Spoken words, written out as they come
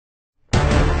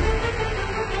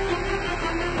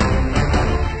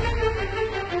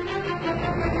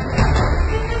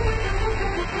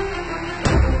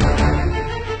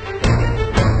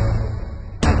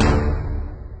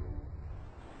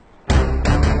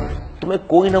تمہیں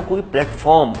کوئی نہ کوئی پلیٹ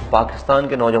فارم، پاکستان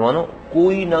کے نوجوانوں،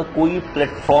 کوئی نہ کوئی پلیٹ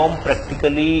فارم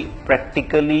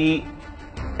پریکٹیکلی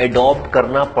ایڈاپٹ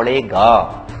کرنا پڑے گا.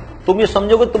 تم یہ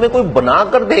سمجھو کہ تمہیں کوئی بنا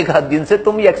کر دے گا، جن سے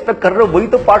تم یہ ایکسپیکٹ کر رہے ہو وہی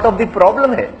تو پارٹ آف دی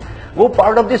پرابلم ہے، وہ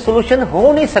پارٹ آف دی سولوشن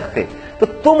ہو نہیں سکتے. تو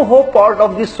تم ہو پارٹ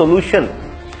آف دی سولوشن،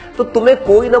 تو تمہیں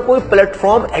کوئی نہ کوئی پلیٹ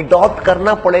فارم ایڈاپٹ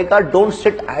کرنا پڑے گا. ڈونٹ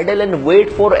سٹ Idol and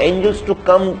wait for Angeles to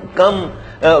come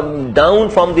down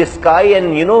from the sky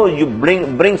and you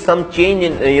bring some change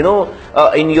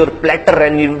in your platter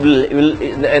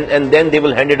and then they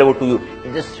will hand it over to you.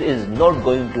 This is not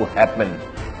going to happen,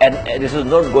 and this is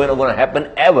not going to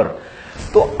happen ever.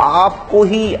 تو آپ کو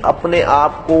ہی اپنے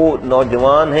آپ کو،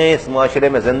 نوجوان ہیں اس معاشرے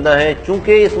میں زندہ ہیں،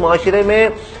 چونکہ اس معاشرے میں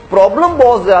پرابلم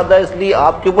بہت زیادہ ہے، اس لیے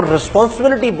آپ کے اوپر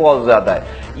رسپانسبلٹی بہت زیادہ ہے.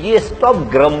 یہ stop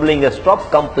گرمبلنگ، stop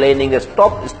complaining,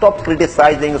 stop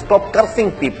criticising, stop cursing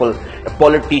people,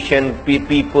 politician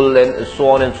people and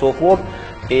so on and so forth.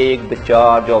 Take the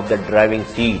charge of the driving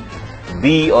seat,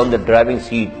 be on the driving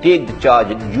seat, take the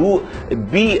charge. وہ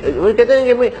کہتے ہیں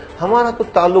کہ ہمارا تو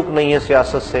تعلق نہیں ہے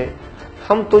سیاست سے،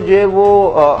 ہم تو جو ہے وہ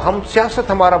ہم سیاست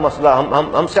ہمارا مسئلہ،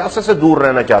 ہم سیاست سے دور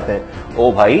رہنا چاہتے ہیں.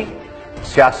 او بھائی،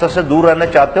 سیاست سے دور رہنا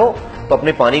چاہتے ہو تو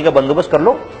اپنے پانی کا بندوبست کر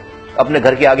لو، اپنے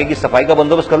گھر کے آگے کی صفائی کا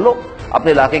بندوبست کر لو،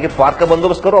 اپنے علاقے کے پارک کا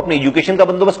بندوبست کرو، اپنی ایجوکیشن کا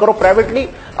بندوبست کرو پرائیویٹلی،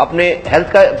 اپنے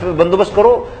ہیلتھ کا بندوبست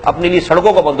کرو، اپنے لیے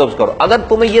سڑکوں کا بندوبست کرو. اگر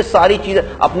تمہیں یہ ساری چیزیں،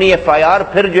 اپنی FIR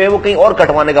پھر جو ہے وہ کہیں اور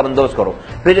کٹوانے کا بندوبست کرو،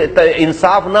 پھر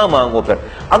انصاف نہ مانگو. پھر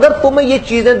اگر تمہیں یہ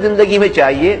چیزیں زندگی میں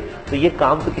چاہیے تو یہ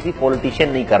کام تو کسی پولیٹیشین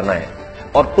نہیں کرنا ہے.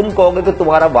 اور تم کہو گے کہ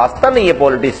تمہارا واسطہ نہیں ہے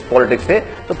پالیٹکس سے،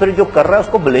 تو پھر جو کر رہا ہے اس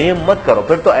کو بلیم مت کرو،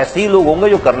 پھر تو ایسے ہی لوگ ہوں گے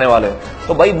جو کرنے والے ہوں.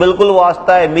 تو بھائی بالکل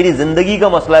واسطہ ہے، میری زندگی کا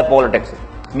مسئلہ ہے پالیٹکس سے،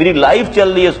 میری لائف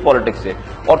چل رہی ہے اس پالیٹکس سے.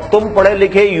 اور تم پڑھے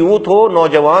لکھے یوتھ ہو،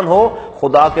 نوجوان ہو،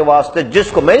 خدا کے واسطے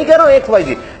جس کو، میں نہیں کہہ رہا ہوں ایکس وائی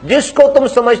جی، جس کو تم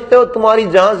سمجھتے ہو تمہاری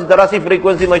جہاں ذرا سی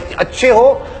فریکوینسی اچھے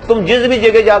ہو، تم جس بھی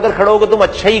جگہ جا کر کھڑو گے تم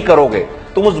اچھا ہی کرو گے،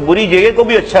 تم اس بری جگہ کو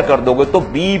بھی اچھا کر دو گے. تو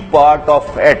be part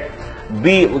of it,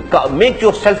 make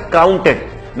your self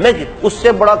counted. اس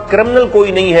سے بڑا کرمنل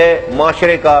کوئی نہیں ہے،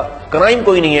 معاشرے کا کرائم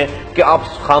کوئی نہیں ہے کہ آپ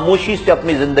خاموشی سے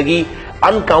اپنی زندگی،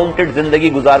 انکاؤنٹڈ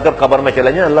زندگی گزار کر قبر میں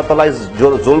چلے جائیں. اللہ تعالیٰ اس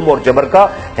ظلم اور جبر کا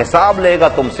حساب لے گا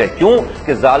تم سے. کیوں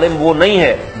کہ ظالم وہ نہیں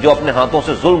ہے جو اپنے ہاتھوں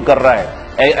سے ظلم کر رہا ہے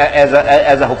ایز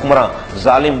اے حکمراں.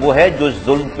 ظالم وہ ہے جو اس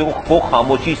ظلم کو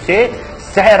خاموشی سے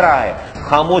سہ رہا ہے.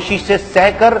 خاموشی سے سہ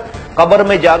کر قبر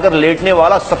میں جا کر لیٹنے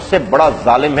والا سب سے بڑا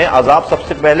ظالم ہے. عذاب سب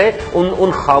سے پہلے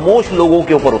ان خاموش لوگوں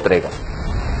کے اوپر اترے گا.